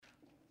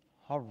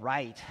All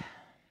right.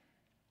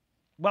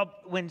 Well,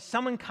 when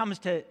someone comes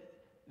to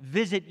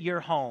visit your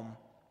home,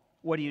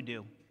 what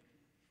do?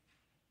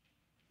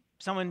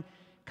 Someone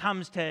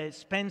comes to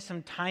spend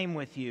some time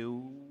with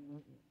you,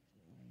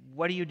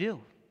 what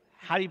do?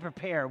 How do you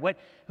prepare? What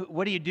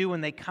do you do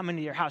when they come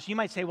into your house? You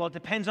might say, well, it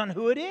depends on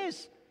who it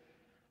is.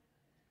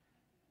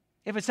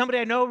 If it's somebody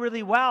I know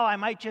really well, I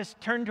might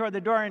just turn toward the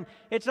door and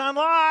it's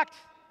unlocked.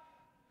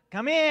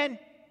 Come in.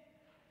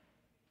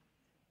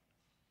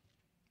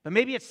 But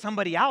maybe it's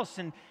somebody else,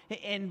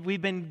 and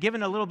we've been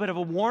given a little bit of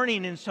a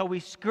warning, and so we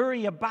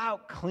scurry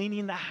about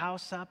cleaning the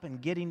house up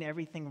and getting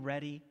everything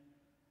ready.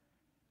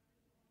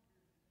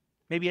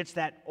 Maybe it's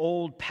that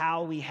old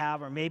pal we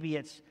have, or maybe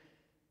it's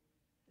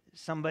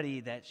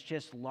somebody that's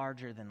just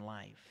larger than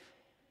life.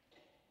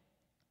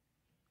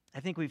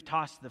 I think we've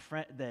tossed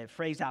the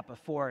phrase out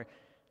before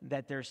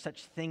that there's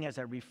such thing as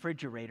a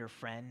refrigerator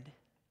friend.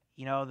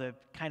 You know, the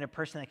kind of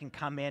person that can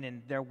come in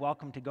and they're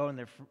welcome to go in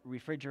the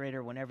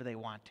refrigerator whenever they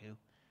want to.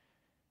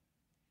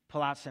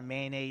 Pull out some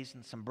mayonnaise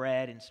and some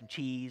bread and some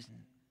cheese and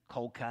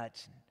cold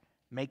cuts and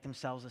make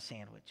themselves a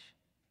sandwich.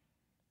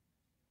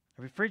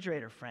 A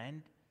refrigerator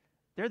friend,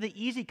 they're the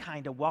easy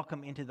kind to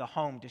welcome into the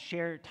home, to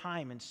share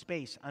time and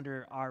space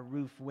under our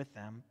roof with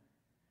them.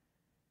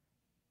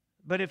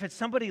 But if it's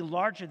somebody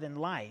larger than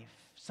life,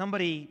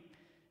 somebody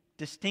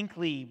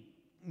distinctly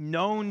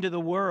known to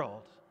the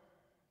world,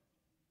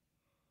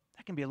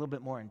 that can be a little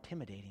bit more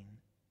intimidating.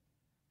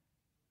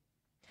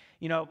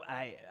 You know,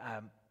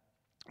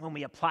 when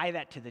we apply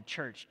that to the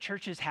church,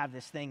 churches have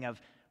this thing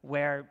of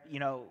where, you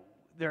know,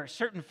 there are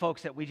certain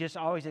folks that we just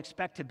always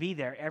expect to be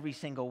there every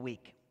single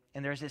week.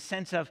 And there's this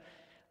sense of,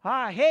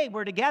 hey,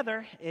 we're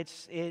together.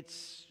 It's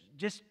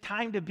just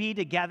time to be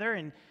together,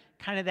 and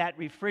kind of that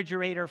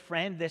refrigerator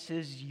friend. This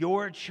is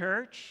your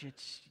church.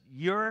 It's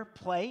your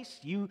place.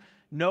 You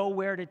know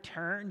where to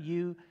turn.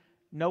 You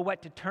know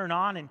what to turn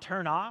on and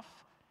turn off.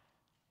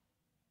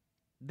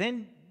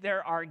 Then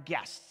there are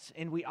guests,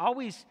 and we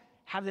always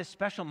have this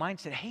special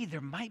mindset, hey,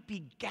 there might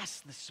be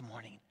guests this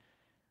morning.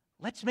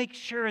 Let's make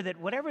sure that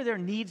whatever their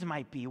needs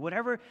might be,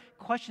 whatever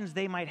questions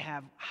they might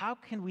have, how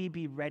can we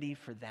be ready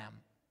for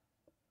them?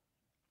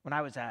 When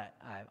I was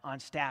on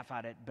staff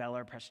out at Bel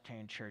Air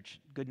Presbyterian Church,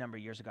 a good number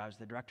of years ago, I was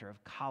the director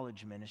of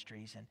college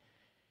ministries.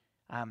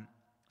 And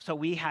so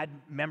we had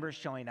members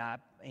showing up,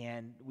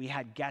 and we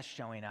had guests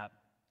showing up.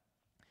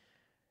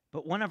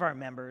 But one of our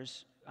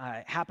members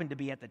happened to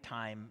be at the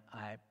time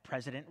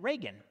President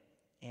Reagan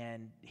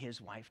and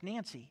his wife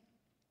Nancy.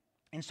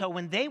 And so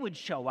when they would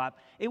show up,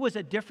 it was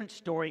a different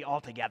story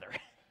altogether.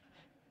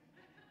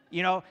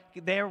 You know,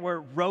 there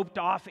were roped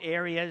off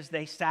areas.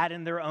 They sat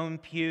in their own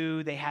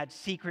pew. They had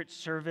Secret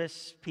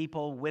Service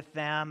people with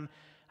them,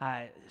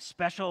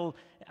 special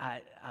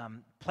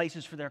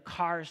places for their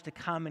cars to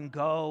come and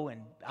go,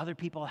 and other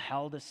people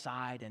held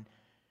aside, and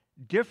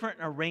different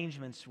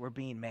arrangements were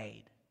being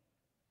made.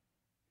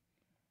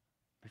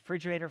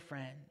 Refrigerator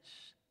friends,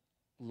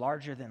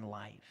 larger than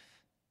life.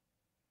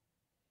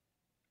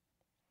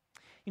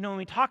 You know, when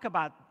we talk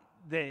about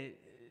the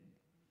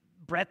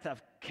breadth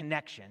of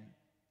connection,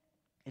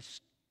 it's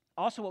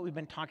also what we've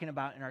been talking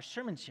about in our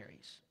sermon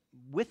series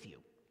with you.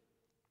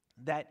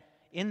 That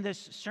in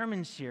this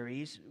sermon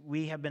series,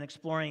 we have been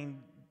exploring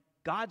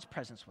God's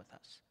presence with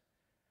us.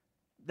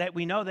 That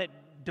we know that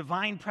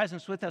divine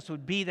presence with us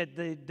would be that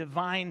the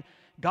divine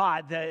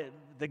God,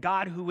 the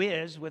God who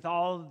is, with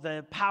all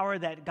the power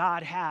that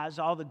God has,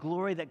 all the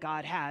glory that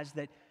God has,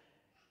 that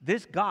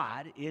this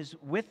God is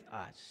with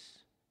us.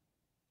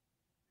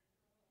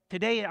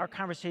 Today, our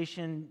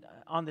conversation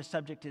on this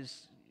subject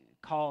is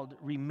called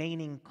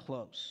Remaining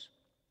Close.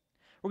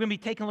 We're going to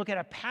be taking a look at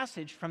a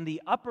passage from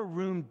the Upper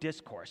Room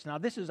Discourse. Now,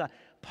 this is a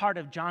part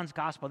of John's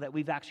Gospel that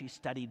we've actually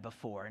studied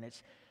before, and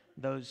it's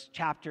those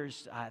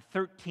chapters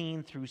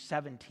 13 through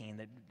 17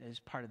 that is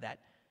part of that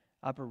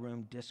Upper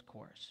Room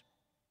Discourse.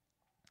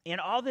 And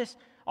all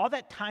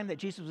that time that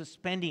Jesus was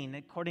spending,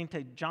 according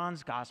to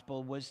John's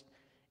Gospel, was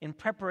in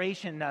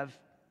preparation of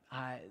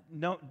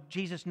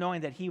Jesus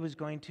knowing that he was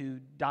going to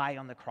die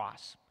on the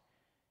cross,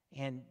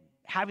 and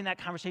having that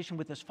conversation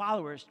with his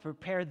followers to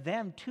prepare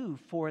them too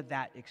for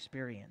that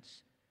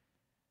experience.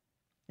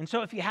 And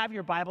so if you have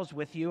your Bibles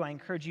with you, I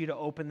encourage you to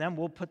open them.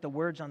 We'll put the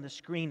words on the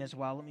screen as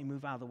well. Let me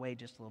move out of the way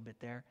just a little bit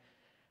there.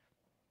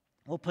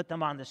 We'll put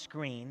them on the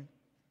screen.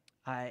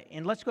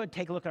 And let's go ahead and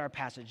take a look at our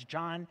passage.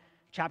 John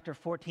chapter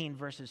 14,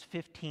 verses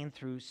 15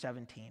 through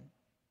 17.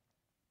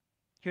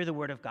 Hear the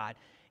word of God.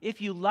 If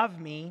you love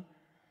me,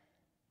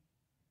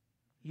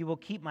 you will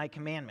keep my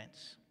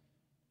commandments.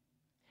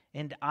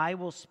 And I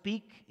will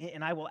speak,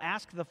 and I will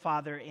ask the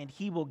Father, and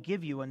he will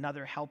give you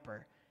another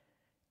helper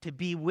to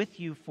be with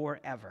you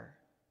forever,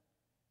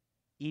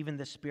 even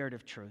the Spirit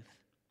of truth,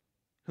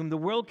 whom the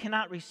world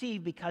cannot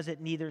receive because it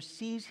neither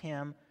sees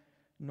him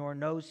nor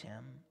knows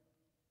him.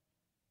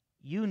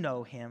 You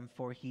know him,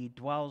 for he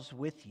dwells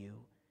with you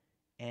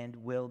and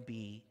will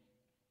be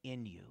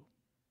in you.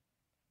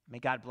 May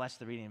God bless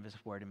the reading of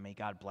his word, and may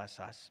God bless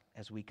us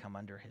as we come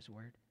under his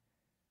word.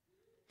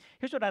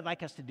 Here's what I'd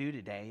like us to do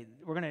today.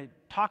 We're going to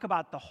talk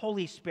about the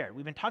Holy Spirit.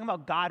 We've been talking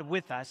about God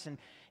with us,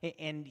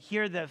 and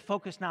here the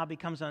focus now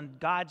becomes on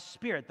God's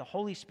Spirit, the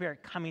Holy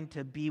Spirit coming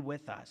to be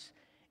with us.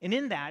 And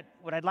in that,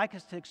 what I'd like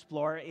us to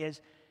explore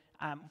is,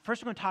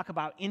 first we're going to talk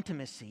about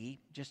intimacy,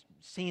 just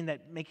seeing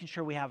that, making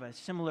sure we have a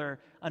similar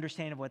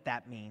understanding of what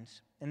that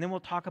means. And then we'll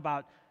talk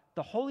about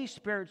the Holy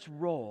Spirit's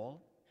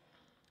role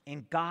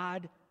in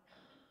God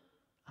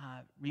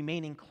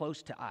remaining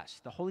close to us,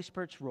 the Holy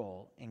Spirit's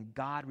role in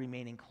God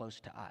remaining close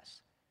to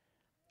us.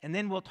 And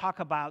then we'll talk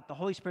about the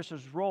Holy Spirit's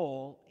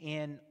role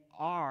in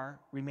our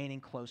remaining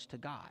close to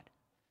God.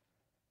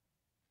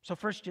 So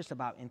first, just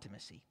about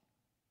intimacy.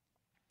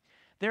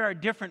 There are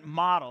different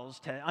models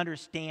to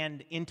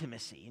understand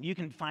intimacy, and you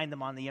can find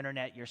them on the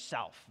internet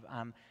yourself.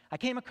 I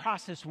came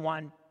across this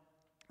one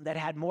that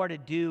had more to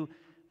do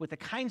with the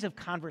kinds of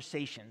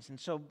conversations, and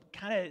so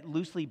kind of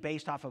loosely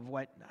based off of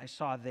what I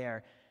saw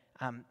there.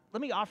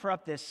 Let me offer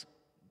up this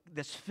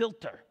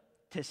filter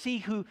to see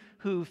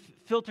who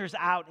filters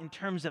out in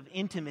terms of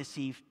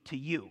intimacy to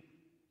you.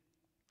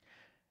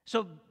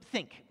 So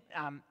think,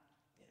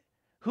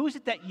 who is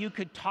it that you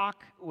could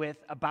talk with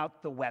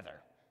about the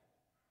weather?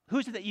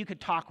 Who's it that you could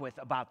talk with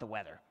about the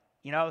weather?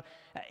 You know,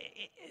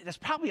 there's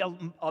probably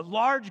a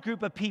large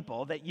group of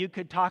people that you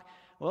could talk,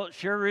 well, it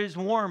sure is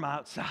warm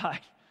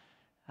outside.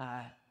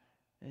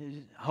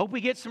 Hope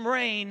we get some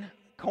rain.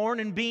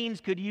 Corn and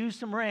beans could use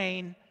some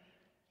rain.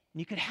 And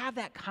you could have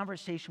that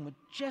conversation with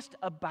just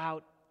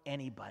about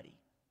anybody.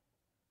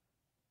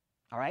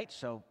 All right,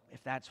 so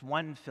if that's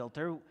one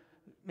filter,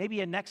 maybe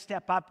a next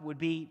step up would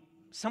be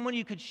someone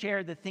you could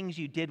share the things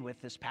you did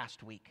with this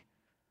past week.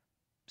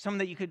 Someone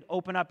that you could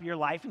open up your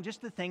life and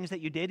just the things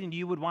that you did, and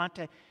you would want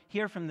to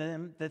hear from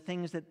them the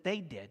things that they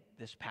did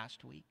this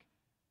past week.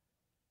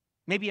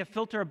 Maybe a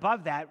filter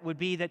above that would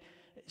be that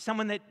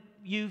someone that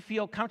you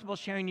feel comfortable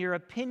sharing your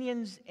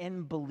opinions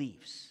and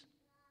beliefs.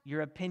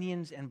 Your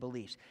opinions and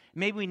beliefs.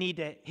 Maybe we need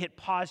to hit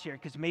pause here,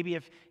 because maybe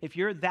if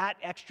you're that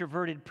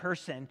extroverted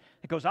person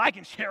that goes, I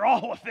can share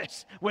all of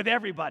this with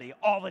everybody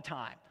all the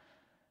time.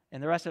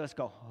 And the rest of us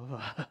go,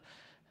 ugh.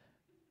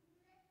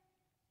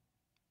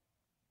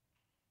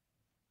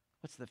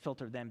 What's the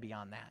filter then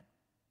beyond that?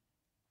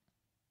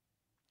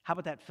 How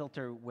about that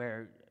filter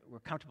where we're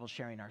comfortable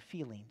sharing our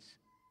feelings?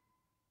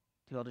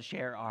 To be able to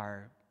share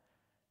our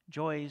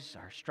joys,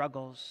 our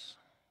struggles,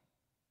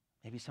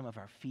 maybe some of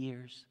our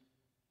fears.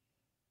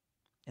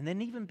 And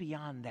then even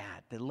beyond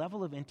that, the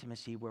level of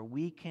intimacy where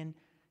we can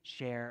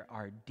share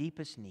our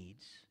deepest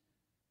needs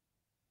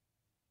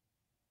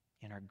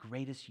and our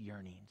greatest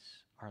yearnings,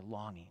 our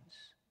longings.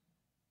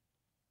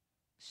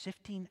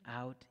 Sifting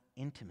out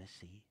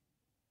intimacy.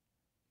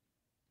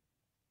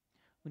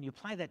 When you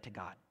apply that to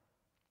God,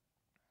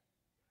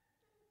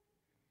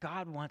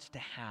 God wants to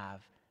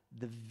have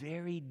the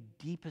very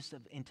deepest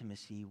of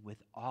intimacy with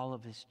all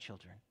of his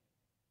children.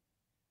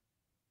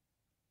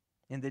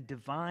 In the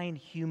divine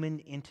human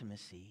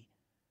intimacy,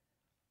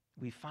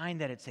 we find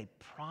that it's a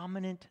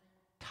prominent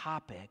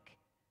topic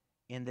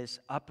in this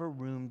upper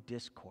room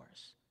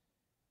discourse.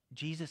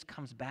 Jesus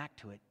comes back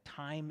to it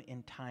time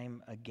and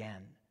time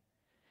again.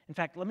 In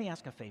fact, let me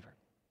ask a favor.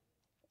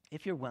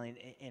 If you're willing,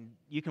 and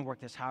you can work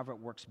this however it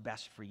works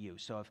best for you.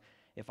 So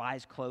if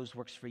eyes closed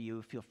works for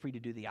you, feel free to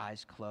do the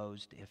eyes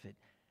closed. If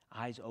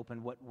eyes open,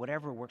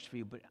 whatever works for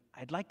you. But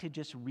I'd like to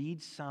just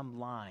read some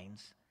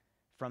lines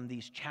from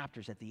these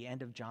chapters at the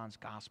end of John's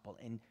gospel.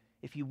 And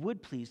if you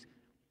would please,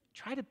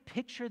 try to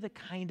picture the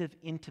kind of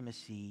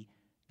intimacy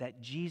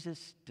that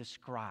Jesus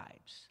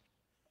describes.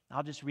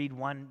 I'll just read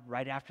one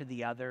right after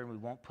the other, and we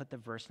won't put the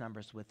verse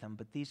numbers with them,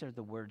 but these are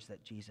the words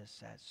that Jesus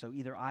says. So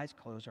either eyes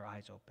closed or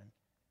eyes open.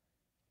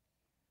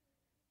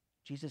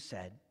 Jesus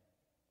said,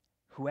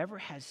 "Whoever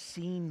has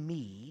seen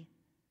me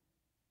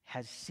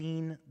has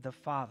seen the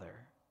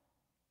Father.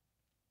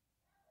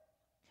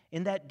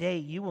 In that day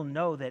you will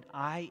know that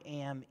I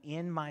am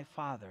in my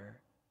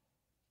Father,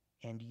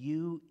 and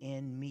you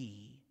in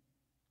me,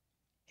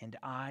 and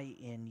I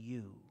in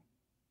you.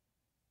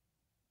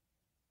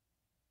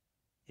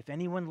 If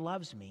anyone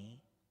loves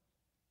me,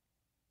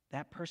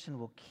 that person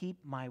will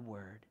keep my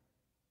word,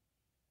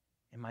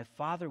 and my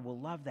Father will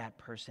love that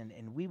person,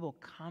 and we will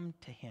come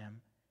to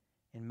him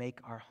and make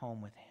our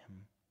home with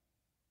him.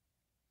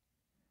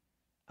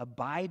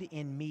 Abide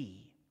in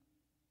me,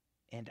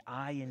 and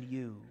I in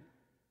you.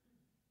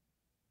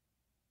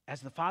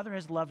 As the Father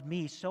has loved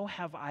me, so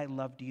have I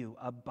loved you.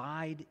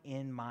 Abide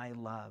in my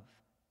love."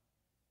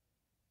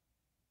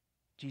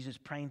 Jesus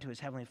praying to his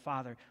heavenly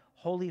Father,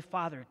 "Holy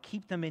Father,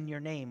 keep them in your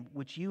name,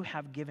 which you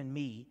have given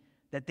me,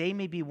 that they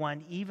may be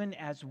one even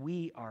as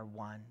we are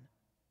one.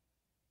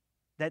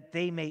 That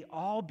they may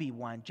all be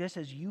one, just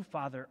as you,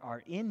 Father, are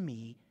in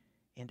me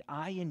and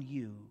I in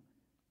you,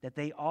 that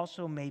they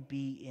also may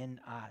be in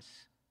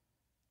us,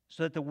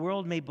 so that the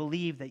world may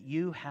believe that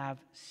you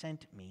have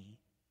sent me,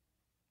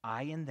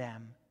 I in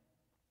them,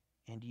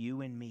 and you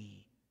in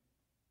me,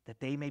 that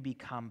they may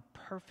become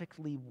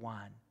perfectly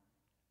one,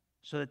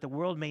 so that the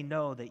world may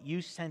know that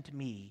you sent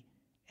me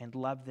and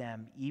loved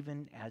them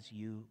even as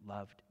you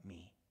loved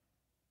me."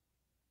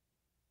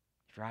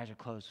 If your eyes are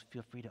closed,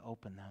 feel free to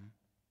open them.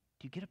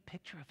 Do you get a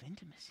picture of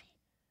intimacy,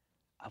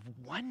 of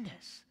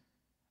oneness,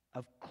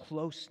 of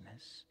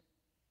closeness?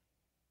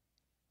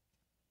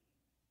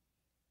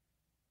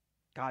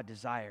 God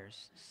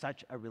desires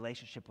such a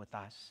relationship with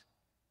us.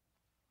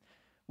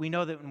 We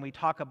know that when we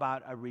talk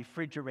about a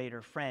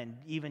refrigerator friend,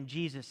 even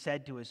Jesus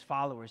said to his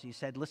followers, he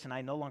said, listen,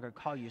 I no longer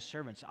call you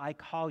servants, I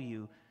call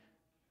you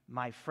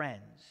my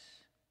friends.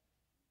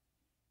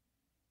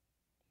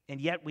 And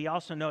yet we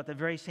also know at the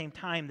very same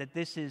time that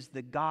this is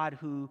the God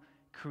who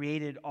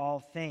created all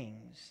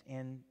things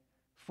and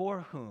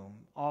for whom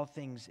all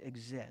things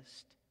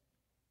exist.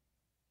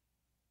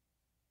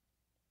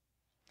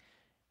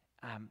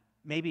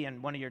 Maybe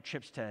on one of your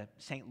trips to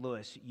St.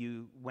 Louis,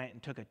 you went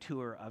and took a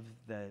tour of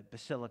the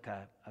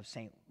Basilica of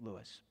St.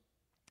 Louis.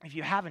 If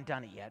you haven't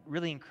done it yet,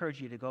 really encourage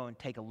you to go and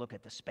take a look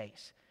at the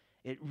space.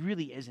 It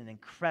really is an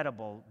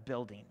incredible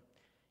building.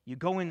 You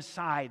go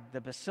inside the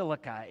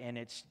Basilica, and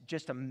it's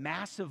just a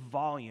massive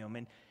volume,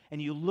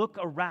 and you look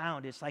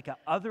around, it's like an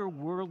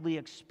otherworldly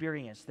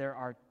experience. There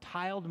are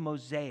tiled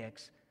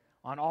mosaics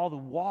on all the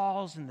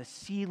walls and the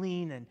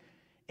ceiling,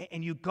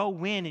 and you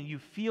go in and you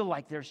feel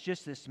like there's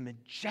just this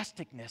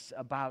majesticness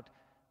about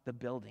the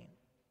building.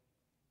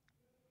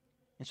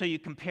 And so you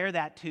compare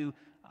that to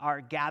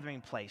our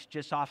gathering place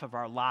just off of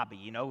our lobby,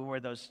 you know, where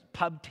those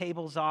pub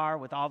tables are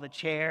with all the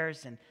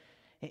chairs,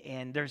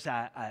 and there's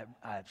a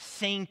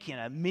sink and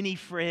a mini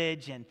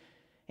fridge,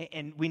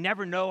 and we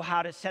never know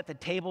how to set the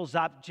tables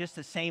up just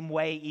the same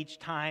way each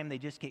time. They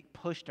just get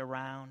pushed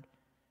around.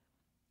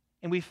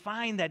 And we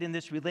find that in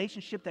this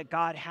relationship that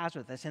God has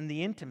with us, in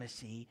the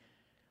intimacy,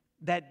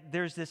 that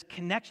there's this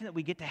connection that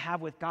we get to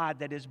have with God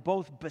that is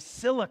both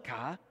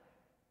basilica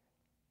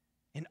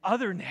and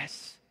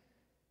otherness,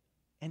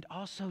 and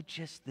also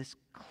just this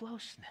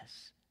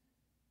closeness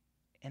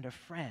and a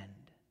friend.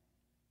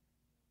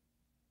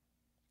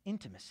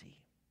 Intimacy.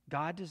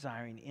 God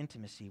desiring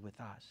intimacy with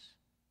us.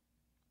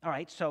 All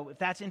right, so if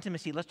that's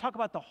intimacy, let's talk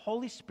about the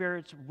Holy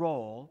Spirit's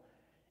role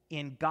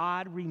in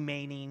God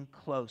remaining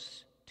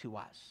close to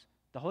us.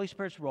 The Holy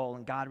Spirit's role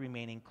in God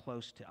remaining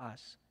close to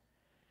us.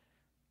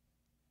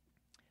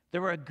 There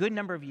were a good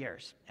number of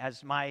years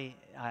as my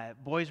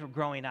boys were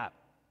growing up,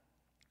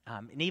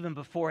 and even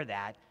before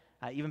that,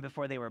 even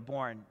before they were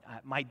born,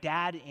 my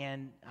dad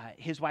and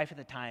his wife at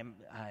the time,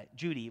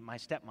 Judy, my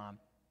stepmom,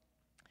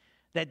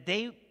 that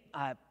they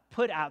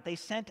they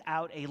sent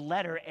out a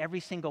letter every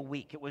single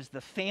week. It was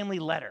the family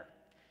letter.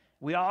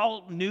 We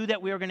all knew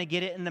that we were going to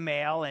get it in the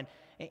mail, and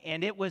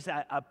it was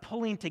a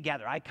pulling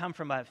together. I come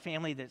from a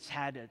family that's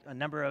had a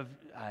number of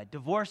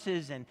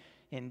divorces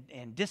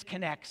and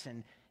disconnects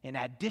and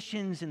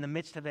additions in the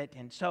midst of it.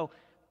 And so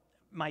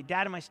my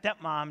dad and my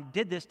stepmom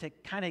did this to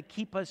kind of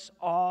keep us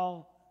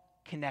all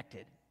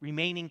connected,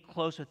 remaining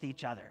close with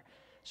each other.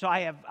 So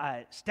I have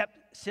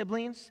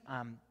step-siblings.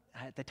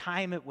 At the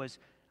time, it was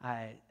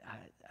a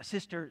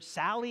sister,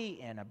 Sally,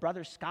 and a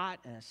brother, Scott,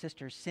 and a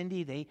sister,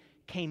 Cindy. They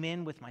came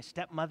in with my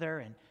stepmother,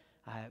 and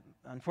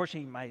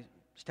unfortunately, my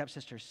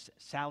stepsister,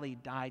 Sally,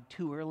 died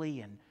too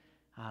early, and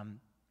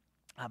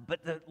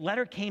but the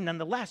letter came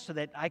nonetheless so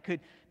that I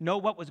could know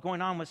what was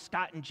going on with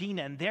Scott and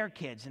Gina and their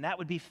kids, and that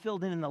would be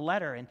filled in the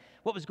letter, and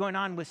what was going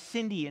on with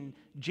Cindy and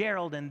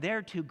Gerald and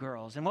their two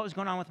girls, and what was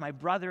going on with my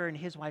brother and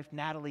his wife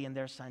Natalie and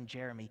their son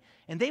Jeremy.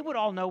 And they would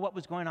all know what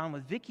was going on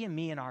with Vicky and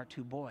me and our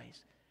two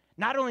boys.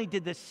 Not only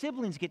did the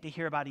siblings get to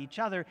hear about each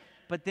other,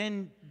 but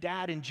then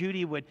Dad and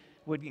Judy would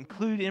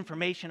include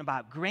information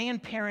about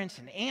grandparents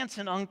and aunts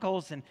and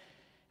uncles, and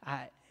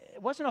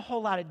it wasn't a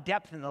whole lot of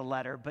depth in the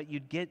letter, but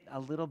you'd get a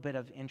little bit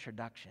of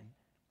introduction.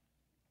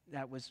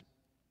 That was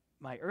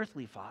my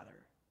earthly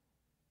father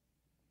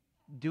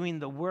doing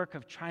the work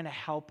of trying to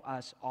help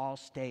us all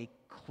stay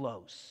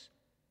close,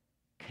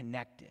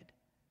 connected.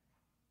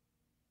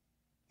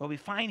 What we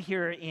find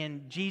here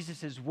in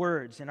Jesus'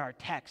 words in our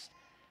text,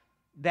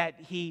 that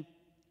he's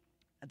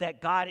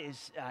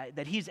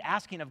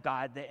asking of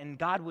God, and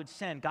God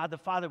the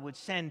Father would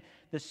send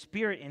the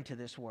Spirit into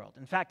this world.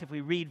 In fact, if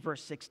we read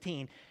verse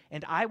 16,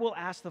 and I will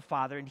ask the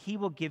Father, and he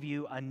will give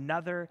you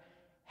another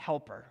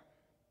helper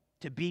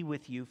to be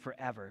with you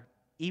forever,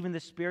 even the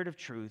Spirit of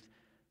truth,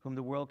 whom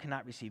the world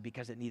cannot receive,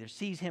 because it neither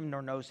sees him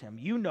nor knows him.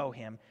 You know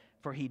him,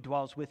 for he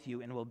dwells with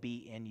you and will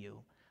be in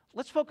you.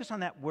 Let's focus on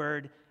that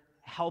word,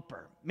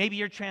 helper. Maybe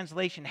your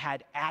translation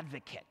had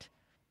advocate,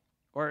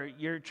 or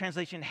your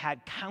translation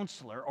had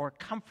counselor or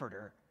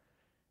comforter.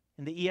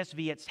 In the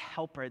ESV, it's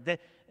helper.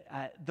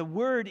 The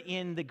word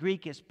in the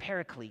Greek is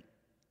paraclete,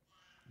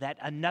 that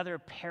another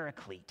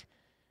paraclete.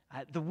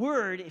 The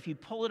word, if you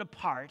pull it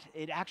apart,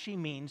 it actually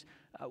means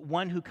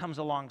one who comes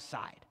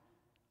alongside.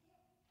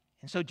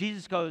 And so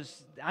Jesus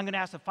goes, I'm going to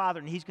ask the Father,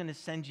 and he's going to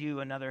send you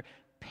another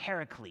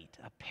paraclete,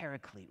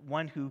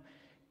 one who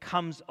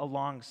comes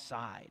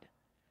alongside.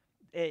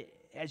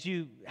 As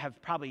you have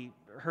probably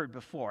heard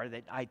before,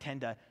 that I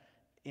tend to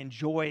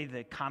enjoy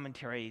the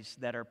commentaries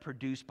that are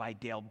produced by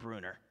Dale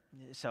Bruner.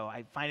 So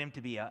I find him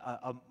to be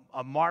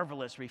a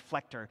marvelous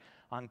reflector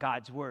on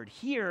God's word.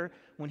 Here,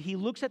 when he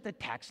looks at the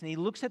text and he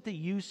looks at the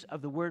use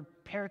of the word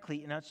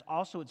paraclete, and it's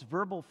also its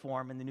verbal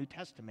form in the New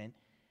Testament,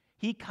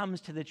 he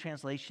comes to the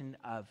translation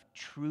of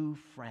true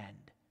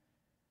friend.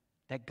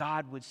 That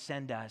God would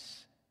send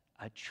us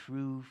a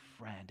true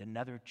friend,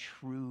 another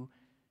true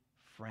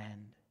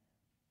friend.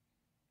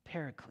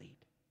 Paraclete.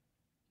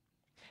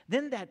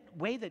 Then that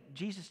way that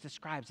Jesus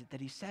describes it, that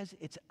he says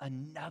it's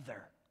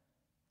another.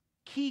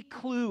 Key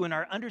clue in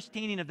our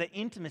understanding of the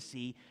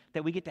intimacy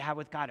that we get to have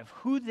with God, of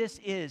who this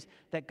is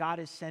that God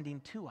is sending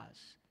to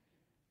us.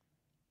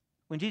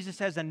 When Jesus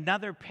says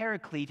another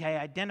paraclete, he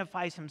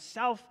identifies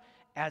himself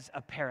as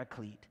a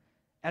paraclete,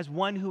 as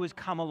one who has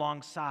come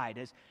alongside,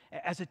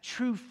 as a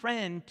true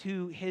friend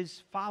to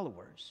his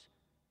followers.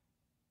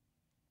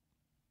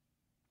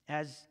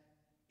 As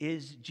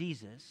is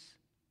Jesus,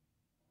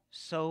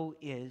 so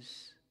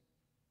is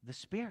the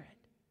Spirit.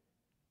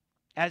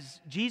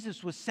 As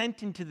Jesus was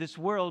sent into this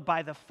world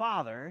by the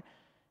Father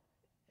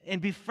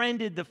and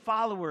befriended the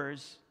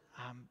followers,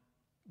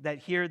 that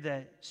here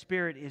the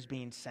Spirit is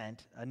being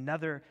sent,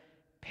 another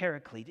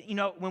paraclete. You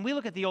know, when we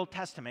look at the Old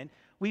Testament,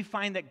 we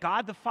find that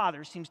God the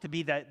Father seems to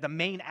be the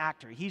main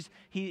actor.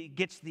 He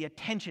gets the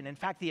attention. In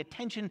fact, the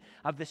attention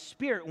of the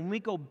Spirit. When we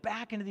go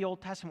back into the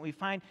Old Testament, we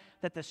find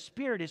that the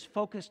Spirit is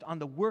focused on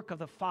the work of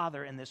the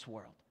Father in this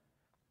world.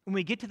 When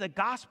we get to the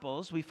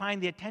Gospels, we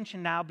find the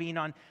attention now being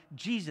on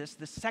Jesus,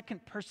 the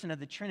second person of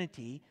the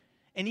Trinity.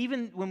 And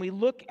even when we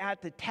look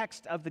at the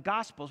text of the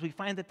Gospels, we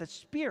find that the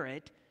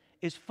Spirit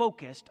is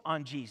focused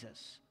on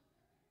Jesus.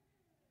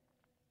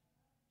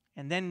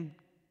 And then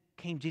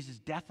came Jesus'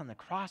 death on the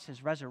cross,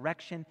 his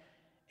resurrection.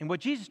 And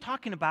what Jesus is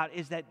talking about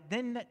is that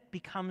then that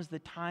becomes the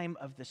time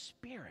of the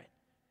Spirit.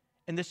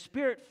 And the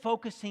Spirit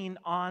focusing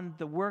on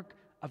the work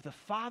of the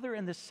Father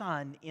and the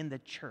Son in the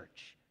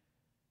church.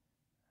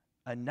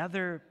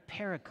 Another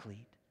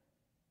paraclete.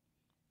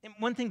 And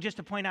one thing just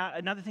to point out,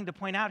 another thing to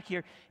point out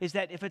here is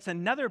that if it's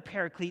another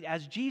paraclete,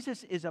 as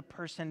Jesus is a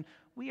person,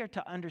 we are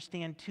to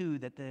understand too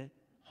that the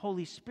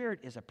Holy Spirit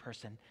is a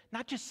person,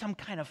 not just some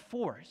kind of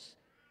force,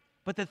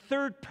 but the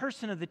third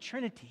person of the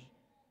Trinity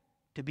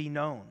to be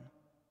known.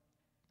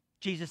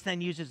 Jesus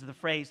then uses the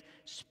phrase,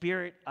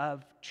 Spirit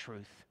of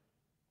truth.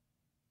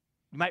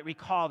 You might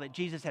recall that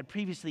Jesus had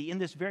previously, in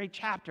this very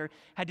chapter,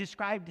 had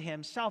described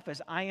himself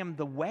as, I am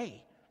the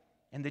way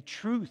and the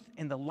truth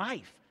and the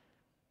life.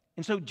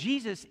 And so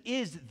Jesus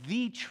is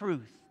the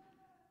truth.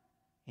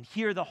 And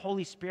here the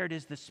Holy Spirit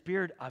is the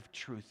Spirit of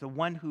truth, the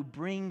one who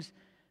brings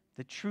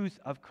the truth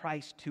of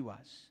Christ to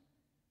us.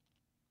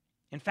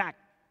 In fact,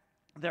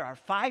 there are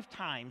 5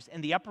 times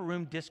in the upper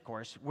room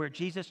discourse where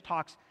Jesus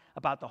talks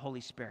about the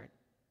Holy Spirit.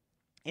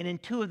 And in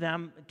 2 of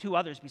them, 2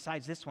 others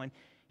besides this one,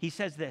 he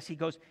says this. He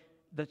goes,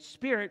 the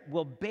Spirit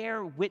will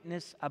bear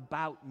witness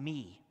about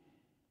me.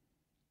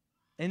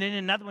 And in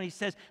another one, he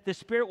says, the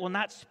Spirit will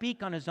not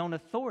speak on his own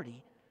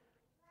authority.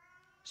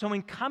 So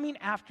in coming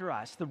after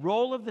us, the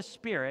role of the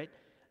Spirit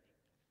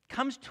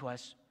comes to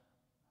us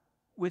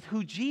with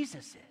who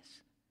Jesus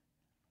is.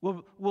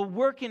 We'll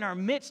work in our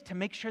midst to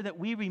make sure that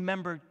we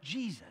remember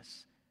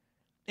Jesus.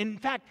 In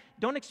fact,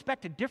 don't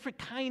expect a different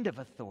kind of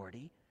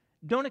authority.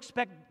 Don't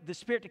expect the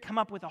Spirit to come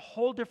up with a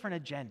whole different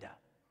agenda.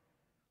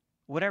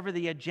 Whatever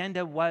the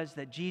agenda was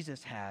that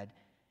Jesus had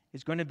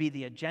is going to be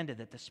the agenda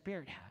that the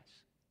Spirit has.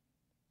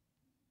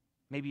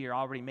 Maybe you're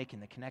already making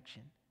the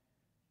connection.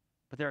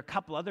 But there are a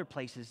couple other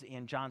places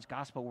in John's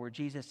gospel where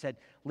Jesus said,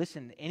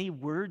 listen, any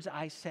words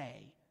I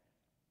say,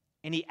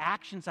 any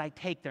actions I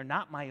take, they're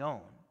not my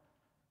own.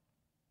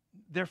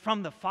 They're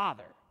from the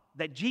Father.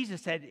 That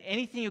Jesus said,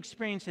 anything you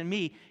experience in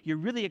me, you're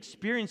really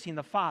experiencing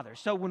the Father.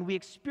 So when we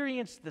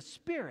experience the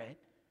Spirit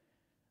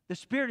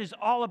is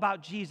all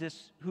about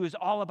Jesus, who is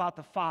all about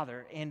the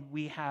Father, and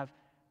we have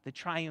the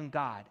triune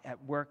God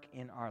at work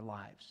in our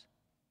lives.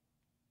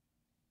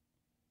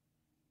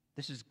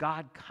 This is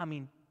God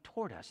coming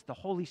toward us, the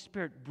Holy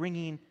Spirit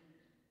bringing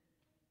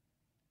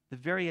the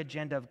very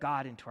agenda of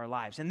God into our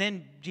lives. And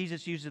then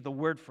Jesus uses the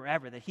word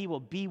forever, that he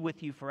will be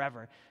with you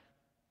forever.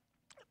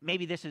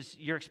 Maybe this is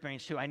your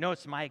experience too. I know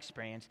it's my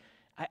experience.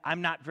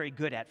 I'm not very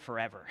good at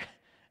forever.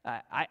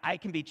 I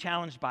can be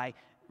challenged by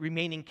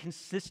remaining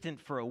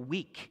consistent for a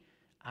week.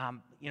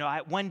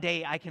 One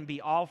day I can be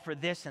all for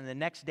this, and the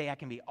next day I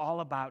can be all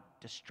about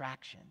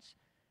distractions.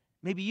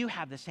 Maybe you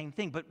have the same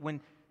thing, but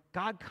when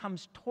God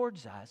comes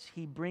towards us,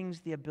 he brings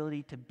the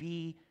ability to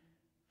be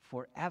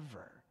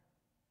forever.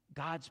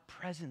 God's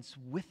presence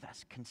with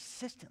us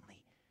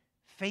consistently,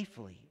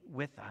 faithfully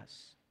with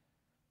us.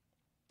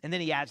 And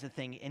then he adds the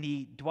thing, and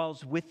he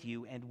dwells with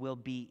you and will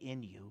be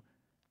in you.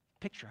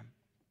 Picture him.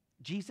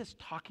 Jesus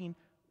talking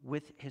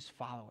with his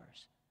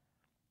followers.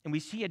 And we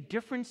see a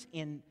difference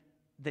in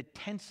the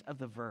tense of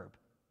the verb.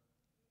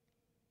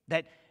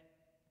 That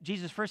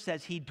Jesus first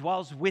says he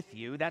dwells with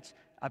you. That's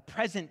a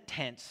present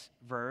tense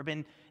verb.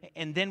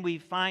 And then we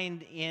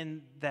find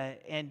and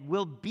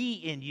will be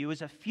in you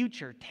as a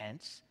future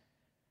tense.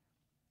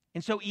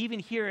 And so even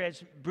here,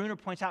 as Bruner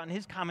points out in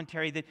his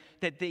commentary,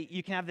 that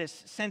you can have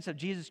this sense of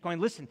Jesus going,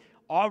 listen,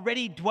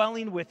 already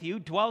dwelling with you,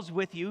 dwells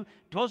with you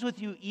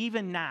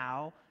even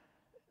now,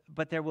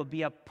 but there will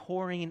be a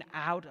pouring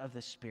out of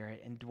the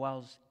Spirit and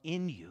dwells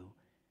in you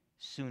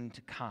soon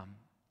to come.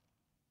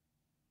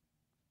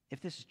 If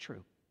this is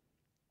true,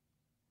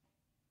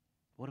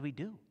 what do we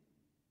do?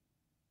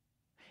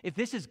 If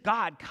this is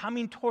God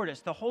coming toward us,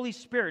 the Holy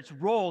Spirit's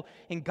role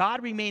in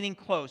God remaining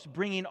close,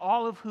 bringing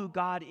all of who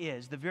God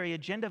is, the very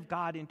agenda of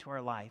God into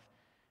our life,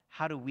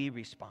 how do we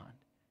respond?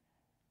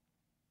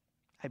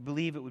 I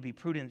believe it would be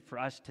prudent for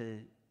us to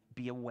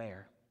be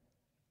aware,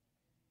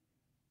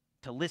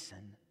 to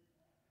listen,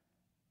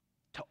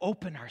 to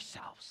open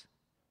ourselves,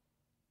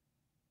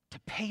 to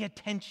pay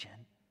attention.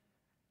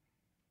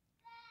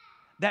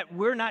 That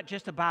we're not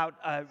just about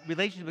a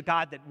relationship with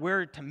God that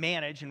we're to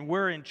manage and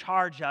we're in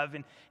charge of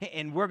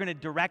and we're going to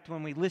direct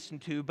when we listen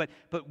to, but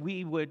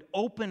we would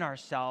open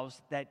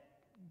ourselves that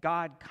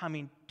God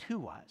coming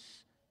to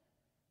us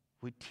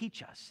would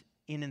teach us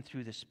in and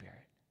through the Spirit.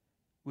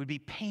 We'd be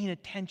paying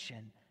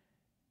attention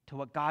to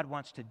what God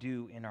wants to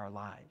do in our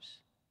lives.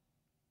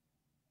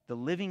 The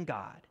living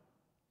God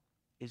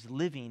is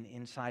living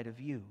inside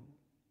of you.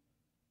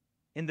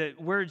 And the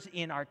words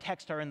in our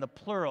text are in the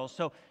plural,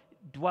 so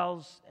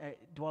dwells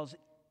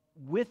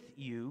with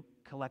you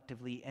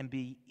collectively and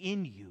be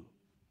in you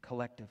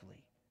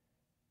collectively.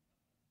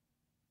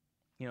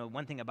 You know,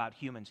 one thing about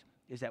humans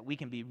is that we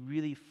can be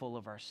really full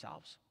of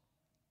ourselves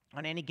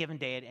on any given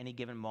day at any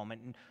given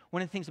moment. And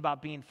one of the things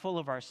about being full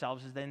of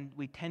ourselves is then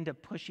we tend to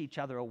push each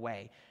other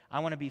away. I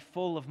want to be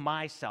full of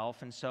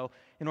myself, and so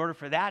in order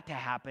for that to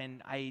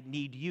happen, I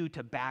need you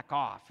to back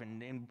off.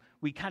 And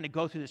we kind of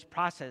go through this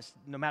process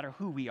no matter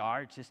who we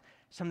are. It's just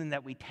something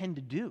that we tend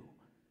to do.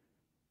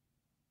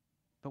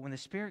 But when the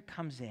Spirit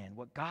comes in,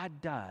 what God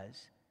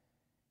does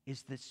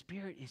is the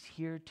Spirit is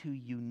here to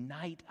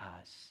unite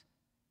us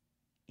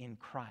in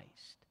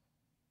Christ.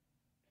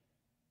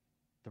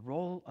 The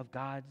role of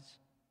God's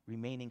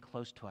remaining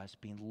close to us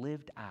being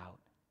lived out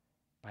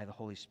by the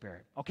Holy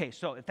Spirit. Okay,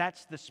 so if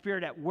that's the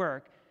Spirit at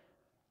work,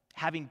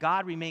 having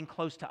God remain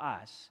close to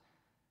us,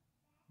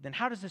 then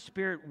how does the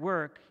Spirit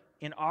work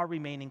in our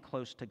remaining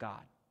close to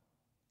God?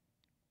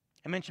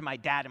 I mentioned my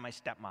dad and my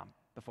stepmom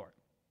before.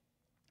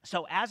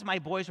 So as my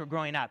boys were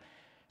growing up,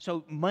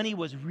 so money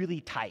was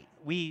really tight.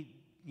 We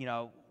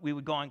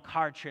would go on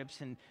car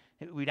trips and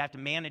we'd have to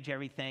manage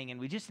everything, and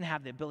we just didn't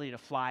have the ability to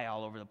fly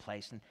all over the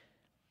place.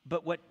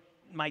 But what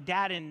my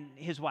dad and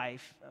his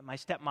wife, my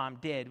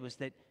stepmom, did was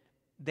that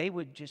they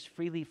would just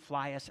freely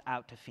fly us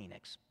out to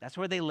Phoenix. That's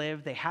where they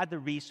lived. They had the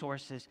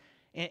resources,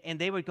 and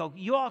they would go,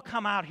 you all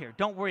come out here.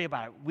 Don't worry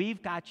about it.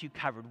 We've got you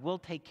covered. We'll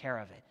take care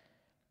of it.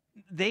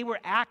 They were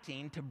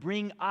acting to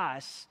bring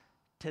us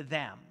to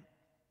them.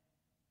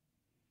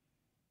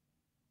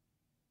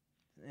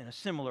 In a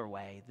similar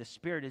way, the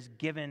Spirit is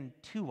given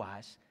to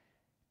us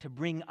to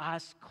bring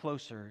us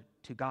closer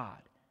to God.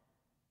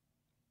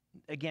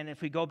 Again,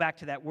 if we go back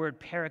to that word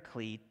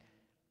paraclete,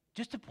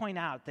 just to point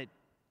out that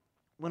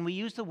when we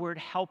use the word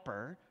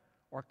helper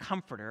or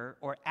comforter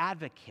or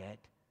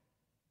advocate,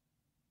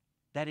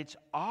 that it's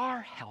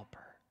our helper,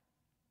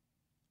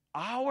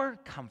 our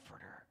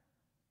comforter,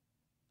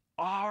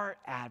 our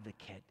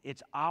advocate.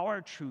 It's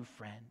our true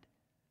friend.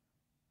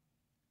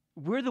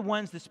 We're the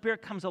ones the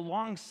Spirit comes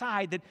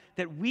alongside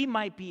that we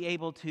might be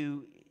able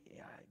to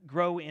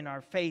grow in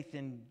our faith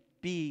and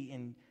be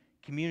in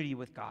community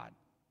with God.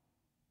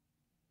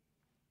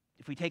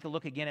 If we take a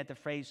look again at the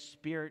phrase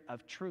Spirit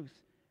of truth,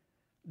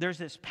 there's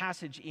this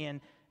passage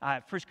in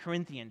 1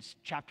 Corinthians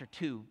chapter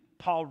 2,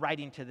 Paul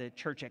writing to the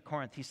church at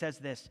Corinth. He says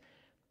this,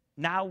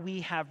 now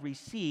we have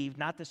received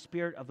not the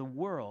spirit of the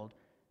world,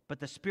 but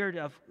the Spirit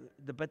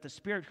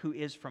who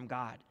is from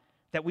God,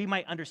 that we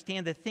might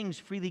understand the things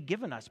freely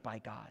given us by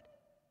God.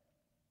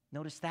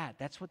 Notice that.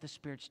 That's what the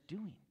Spirit's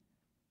doing.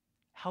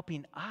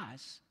 Helping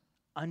us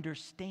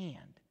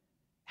understand.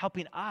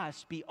 Helping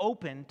us be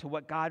open to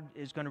what God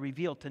is going to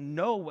reveal, to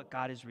know what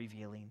God is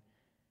revealing.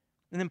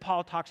 And then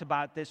Paul talks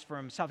about this for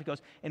himself. He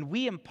goes, and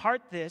we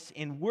impart this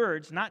in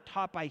words not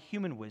taught by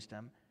human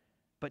wisdom,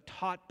 but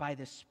taught by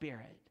the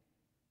Spirit.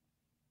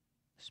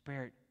 The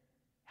Spirit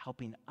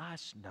helping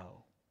us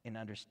know and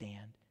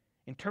understand.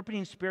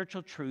 Interpreting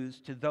spiritual truths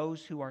to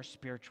those who are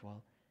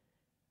spiritual.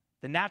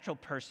 The natural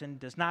person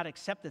does not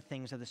accept the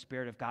things of the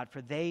Spirit of God,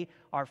 for they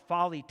are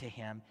folly to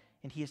him,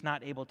 and he is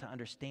not able to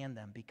understand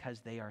them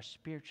because they are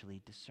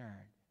spiritually discerned.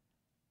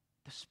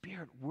 The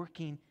Spirit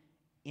working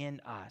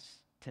in us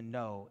to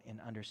know and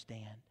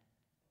understand.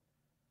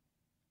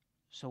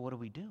 So what do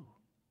we do?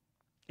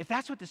 If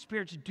that's what the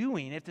Spirit's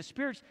doing, if the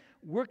Spirit's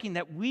working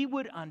that we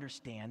would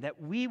understand,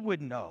 that we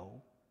would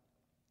know,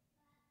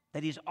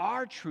 that he's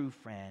our true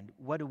friend,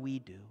 what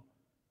do?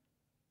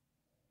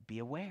 Be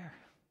aware.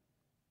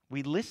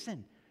 We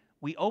listen.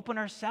 We open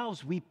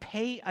ourselves. We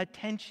pay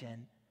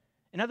attention.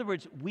 In other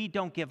words, we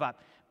don't give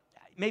up.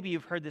 Maybe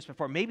you've heard this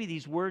before. Maybe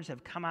these words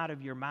have come out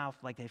of your mouth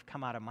like they've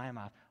come out of my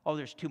mouth. Oh,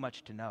 there's too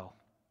much to know.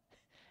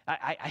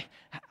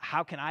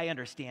 How can I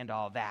understand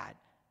all that?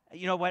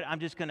 You know what? I'm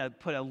just going to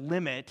put a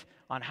limit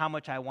on how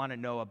much I want to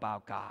know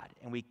about God,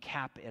 and we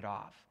cap it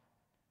off.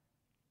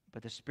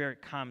 But the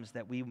Spirit comes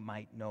that we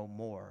might know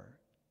more.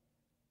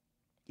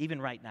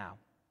 Even right now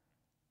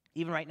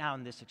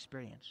in this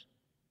experience.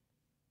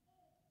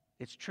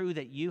 It's true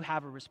that you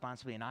have a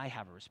responsibility and I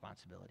have a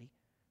responsibility.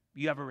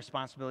 You have a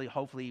responsibility.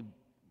 Hopefully,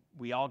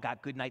 we all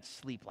got good night's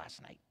sleep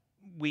last night.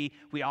 We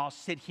all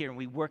sit here and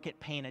we work at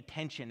paying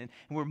attention and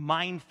we're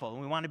mindful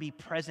and we want to be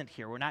present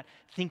here. We're not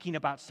thinking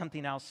about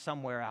something else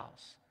somewhere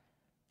else.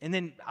 And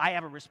then I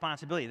have a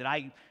responsibility that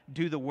I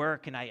do the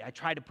work and I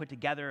try to put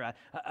together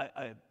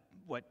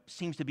what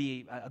seems to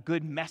be a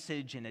good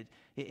message and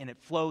it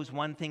flows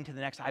one thing to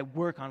the next. I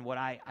work on what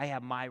I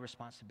have my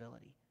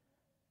responsibility.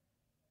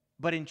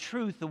 But in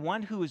truth, the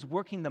one who is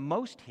working the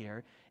most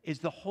here is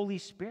the Holy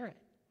Spirit.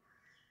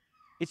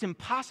 It's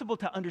impossible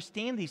to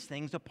understand these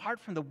things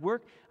apart from the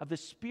work of the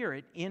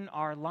Spirit in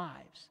our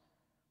lives.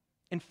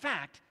 In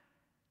fact,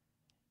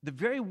 the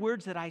very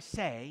words that I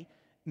say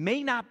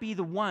may not be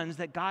the ones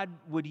that God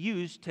would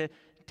use to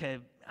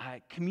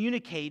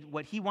communicate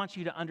what He wants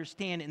you to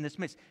understand in this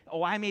midst.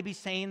 Oh, I may be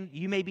saying,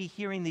 you may be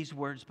hearing these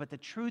words, but the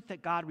truth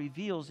that God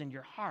reveals in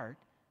your heart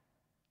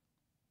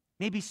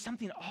may be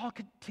something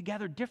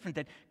altogether different,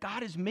 that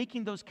God is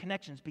making those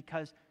connections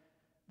because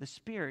the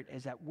Spirit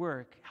is at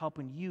work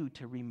helping you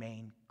to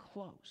remain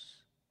close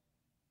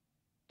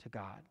to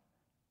God.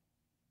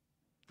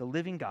 The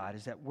living God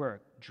is at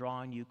work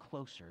drawing you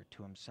closer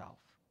to Himself.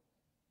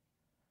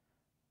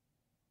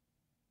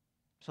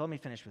 So let me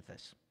finish with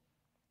this.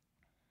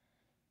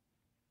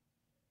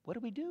 What do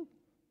we do?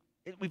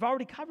 We've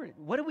already covered it.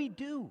 What do we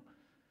do?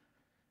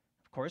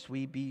 Of course,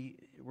 we're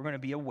going to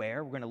be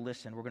aware, we're going to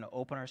listen, we're going to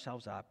open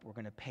ourselves up, we're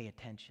going to pay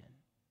attention.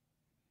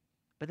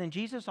 But then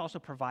Jesus also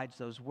provides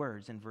those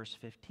words in verse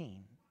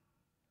 15.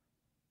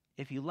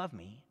 If you love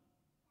me,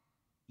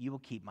 you will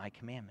keep my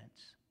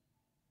commandments.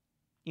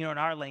 You know, in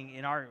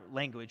our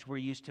language, we're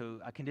used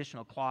to a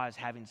conditional clause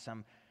having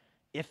some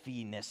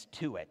iffiness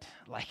to it.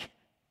 Like,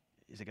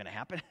 is it going to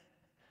happen?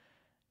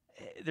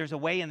 There's a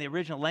way in the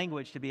original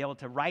language to be able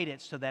to write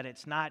it so that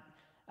it's not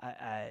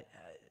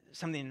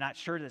something you're not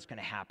sure that's going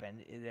to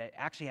happen. It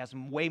actually has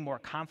way more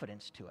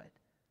confidence to it.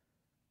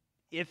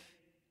 If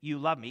you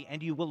love me,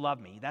 and you will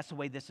love me, that's the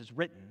way this is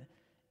written.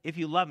 If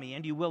you love me,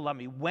 and you will love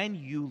me, when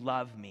you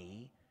love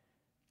me,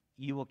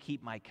 you will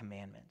keep my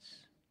commandments.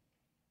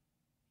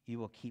 You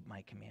will keep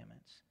my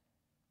commandments.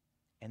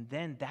 And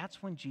then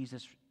that's when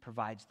Jesus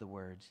provides the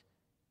words,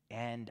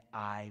 and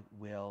I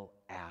will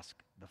ask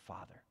the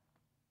Father.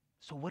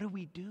 So what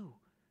do?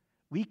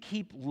 We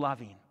keep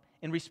loving.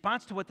 In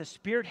response to what the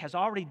Spirit has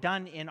already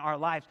done in our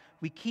lives,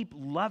 we keep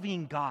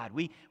loving God.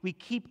 We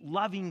keep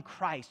loving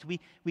Christ. We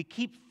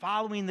keep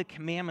following the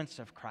commandments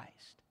of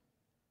Christ.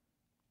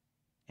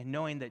 And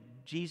knowing that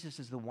Jesus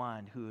is the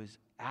one who is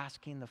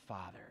asking the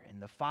Father,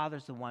 and the Father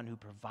is the one who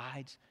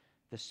provides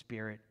the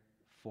Spirit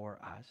for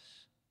us.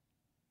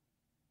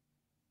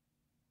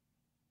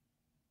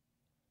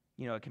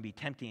 You know, it can be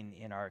tempting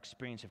in our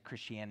experience of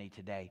Christianity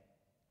today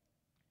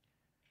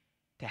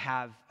to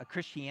have a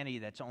Christianity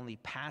that's only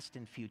past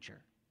and future.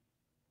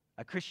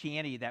 A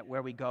Christianity that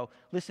where we go,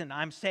 listen,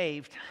 I'm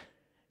saved.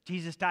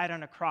 Jesus died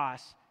on a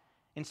cross.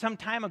 And some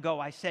time ago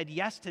I said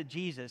yes to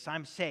Jesus.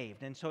 I'm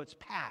saved. And so it's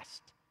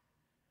past.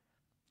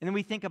 And then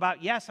we think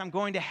about, yes, I'm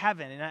going to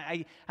heaven.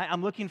 And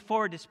I'm looking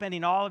forward to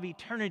spending all of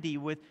eternity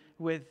with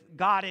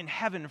God in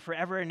heaven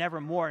forever and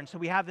evermore. And so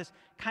we have this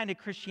kind of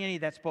Christianity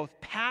that's both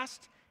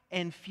past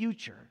and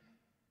future.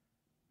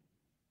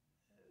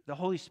 The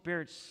Holy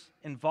Spirit's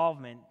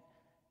involvement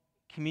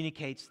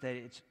communicates that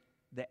it's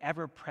the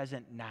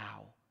ever-present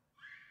now.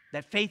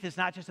 That faith is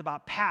not just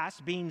about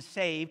past, being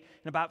saved,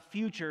 and about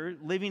future,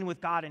 living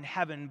with God in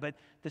heaven, but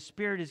the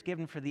Spirit is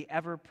given for the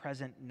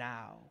ever-present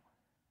now,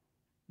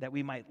 that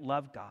we might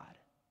love God,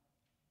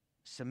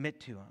 submit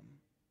to Him,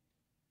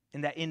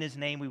 and that in His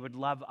name we would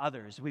love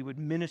others, we would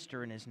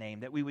minister in His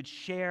name, that we would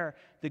share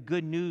the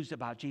good news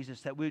about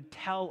Jesus, that we would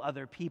tell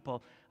other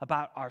people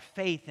about our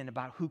faith and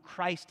about who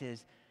Christ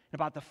is, and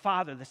about the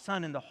Father, the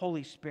Son, and the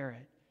Holy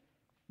Spirit.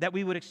 That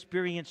we would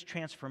experience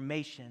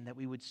transformation, that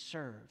we would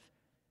serve,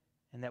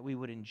 and that we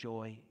would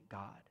enjoy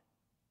God.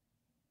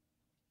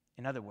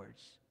 In other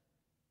words,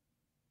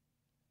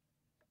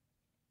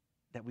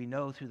 that we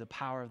know through the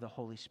power of the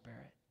Holy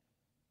Spirit,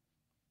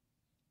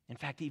 in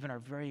fact, even our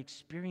very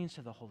experience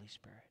of the Holy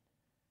Spirit,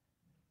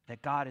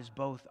 that God is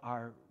both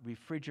our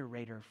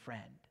refrigerator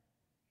friend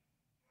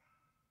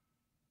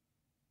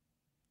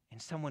and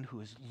someone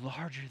who is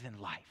larger than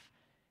life,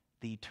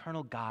 the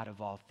eternal God of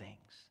all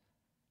things.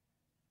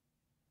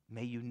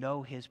 May you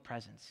know His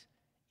presence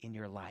in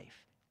your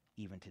life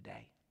even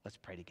today. Let's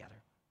pray together.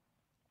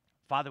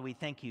 Father, we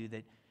thank You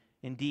that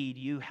indeed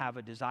You have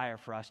a desire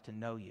for us to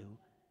know You,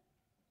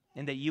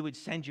 and that You would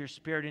send Your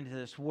Spirit into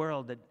this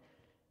world, that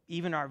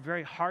even our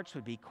very hearts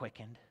would be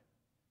quickened.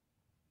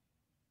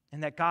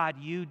 And that, God,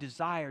 You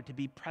desire to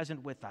be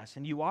present with us,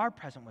 and You are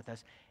present with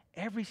us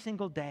every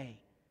single day.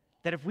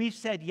 That if we've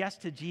said yes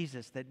to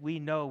Jesus, that we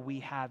know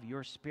we have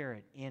Your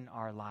Spirit in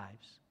our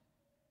lives.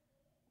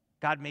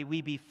 God, may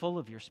we be full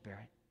of your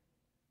Spirit.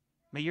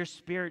 May your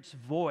Spirit's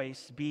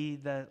voice be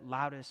the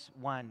loudest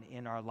one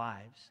in our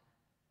lives.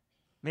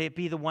 May it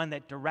be the one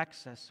that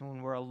directs us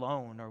when we're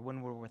alone or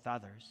when we're with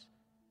others.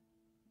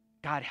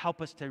 God,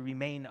 help us to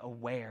remain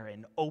aware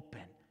and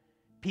open,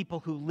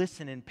 people who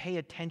listen and pay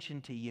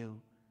attention to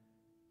you.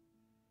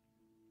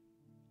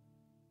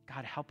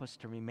 God, help us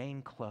to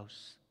remain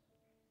close.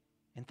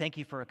 And thank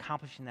you for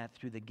accomplishing that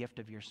through the gift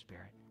of your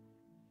Spirit.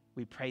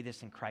 We pray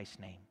this in Christ's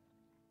name.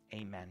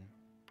 Amen.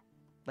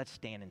 Let's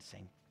stand and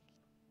sing.